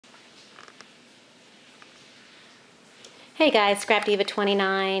Hey guys, Scrap Diva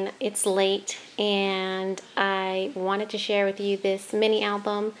 29. It's late and I wanted to share with you this mini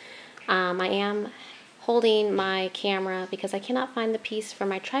album. I am holding my camera because I cannot find the piece for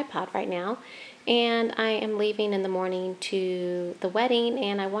my tripod right now, and I am leaving in the morning to the wedding,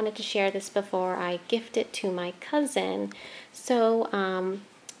 and I wanted to share this before I gift it to my cousin. So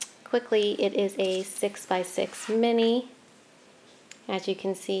quickly, it is a 6x6 mini. As you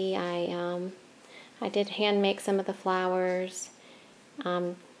can see, I did hand make some of the flowers,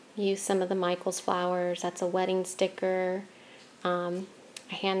 use some of the Michael's flowers. That's a wedding sticker. I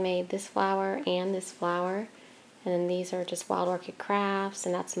handmade this flower and this flower, and then these are just Wild Orchid Crafts,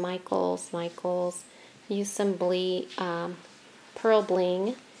 and that's Michael's. Use some pearl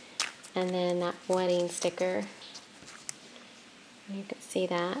bling, and then that wedding sticker. You can see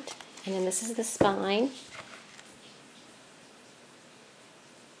that. And then this is the spine.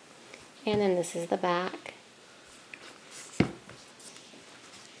 And then this is the back.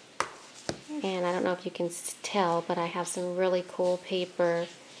 And I don't know if you can tell, but I have some really cool paper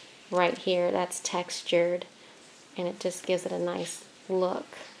right here that's textured, and it just gives it a nice look.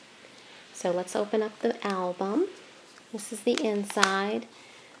 So let's open up the album. This is the inside.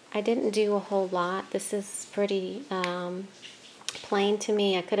 I didn't do a whole lot. This is pretty plain to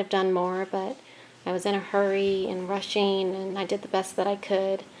me. I could have done more, but I was in a hurry and rushing, and I did the best that I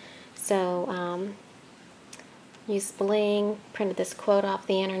could. So, used bling, printed this quote off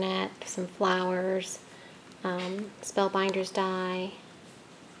the internet, some flowers, Spellbinder's die,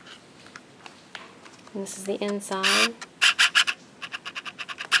 and this is the inside.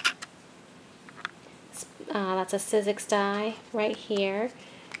 That's a Sizzix die right here,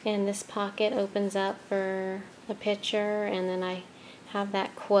 and this pocket opens up for a picture, and then I have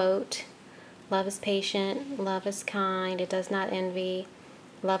that quote, "Love is patient, love is kind, it does not envy,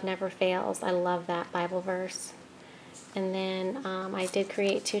 love never fails." I love that Bible verse. And then I did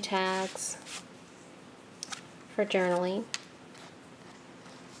create 2 tags for journaling.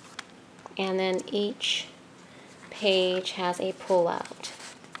 And then each page has a pull-out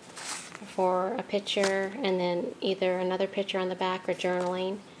for a picture, and then either another picture on the back or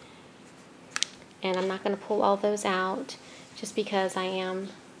journaling. And I'm not going to pull all those out just because I am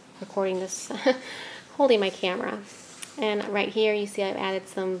recording this holding my camera. And right here you see I've added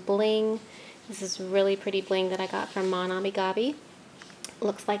some bling. This is really pretty bling that I got from Mon-Ami-Gabi.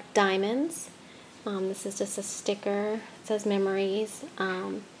 Looks like diamonds. This is just a sticker. It says memories.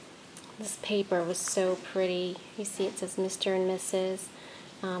 This paper was so pretty. You see it says Mr. and Mrs.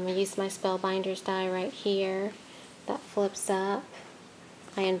 I used my Spellbinder's die right here. That flips up.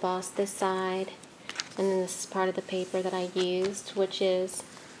 I embossed this side. And then this is part of the paper that I used, which is,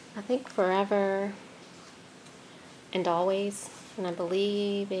 I think, Forever and Always, and I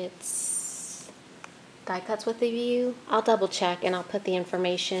believe it's Die Cuts with a View. I'll double check and I'll put the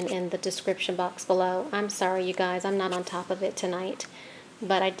information in the description box below. I'm sorry you guys, I'm not on top of it tonight,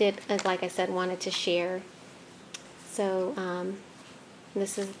 but I did, like I said, wanted to share. So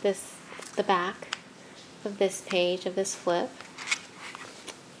this is the back of this page, of this flip.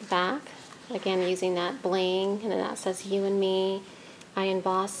 Back, again using that bling, and then that says you and me. I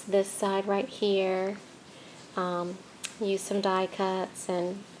embossed this side right here. Used some die cuts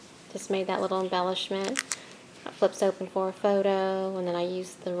and just made that little embellishment. It flips open for a photo, and then I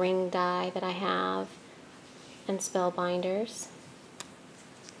used the ring die that I have and Spellbinders.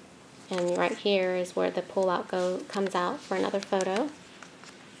 And right here is where the pull-out comes out for another photo.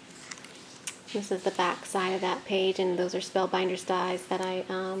 This is the back side of that page, and those are Spellbinders dies that I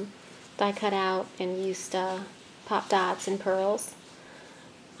die cut out and used pop dots and pearls.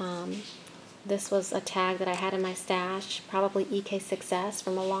 This was a tag that I had in my stash, probably EK Success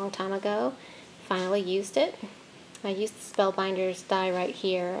from a long time ago. Finally used it. I used the Spellbinder's die right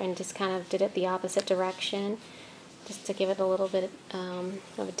here and just kind of did it the opposite direction, just to give it a little bit of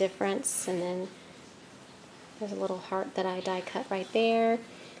a difference. And then there's a little heart that I die cut right there.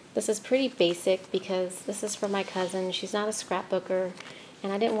 This is pretty basic because this is for my cousin. She's not a scrapbooker,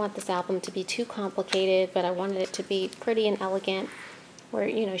 and I didn't want this album to be too complicated, but I wanted it to be pretty and elegant, where,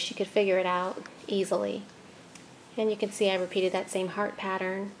 you know, she could figure it out easily. And you can see I repeated that same heart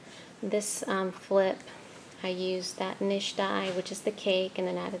pattern. This flip, I used that niche die, which is the cake, and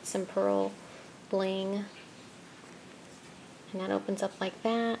then added some pearl bling. And that opens up like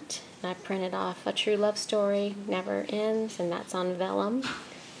that. And I printed off A True Love Story Never Ends, and that's on vellum.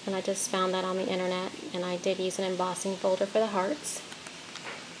 And I just found that on the internet, and I did use an embossing folder for the hearts.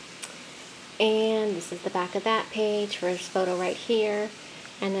 And this is the back of that page for this photo right here.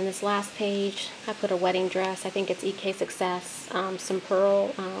 And then this last page, I put a wedding dress. I think it's EK Success. Some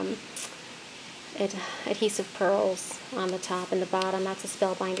pearl adhesive pearls on the top and the bottom. That's a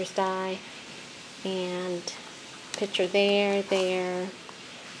Spellbinders die. And picture there, there,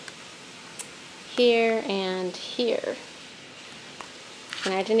 here, and here.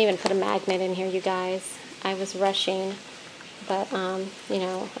 And I didn't even put a magnet in here, you guys. I was rushing, but you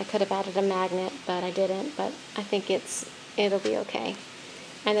know, I could have added a magnet, but I didn't. But I think it'll be okay.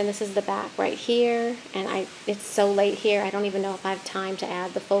 And then this is the back right here, and it's so late here, I don't even know if I have time to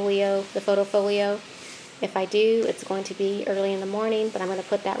add the folio, the photo folio. If I do, it's going to be early in the morning, but I'm going to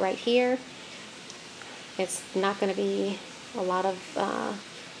put that right here. It's not going to be a lot of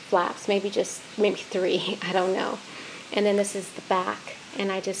flaps, maybe 3, I don't know. And then this is the back,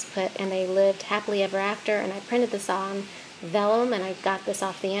 and I just put, and they lived happily ever after, and I printed this on vellum, and I got this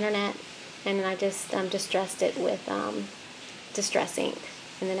off the internet, and then I just distressed it with distress ink.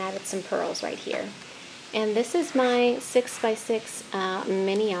 And then added some pearls right here. And this is my 6x6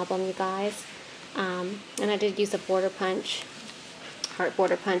 mini album, you guys. And I did use a border punch, heart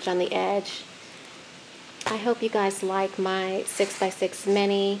border punch on the edge. I hope you guys like my 6x6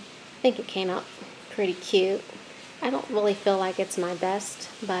 mini. I think it came out pretty cute. I don't really feel like it's my best,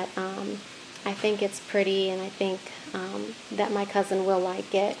 but I think it's pretty, and I think that my cousin will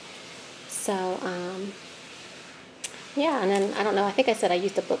like it. So, yeah, and then, I don't know, I think I said I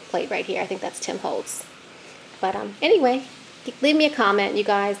used a book plate right here. I think that's Tim Holtz. But anyway, leave me a comment, you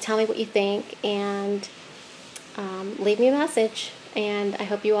guys. Tell me what you think, and leave me a message. And I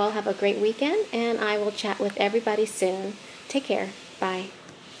hope you all have a great weekend, and I will chat with everybody soon. Take care. Bye.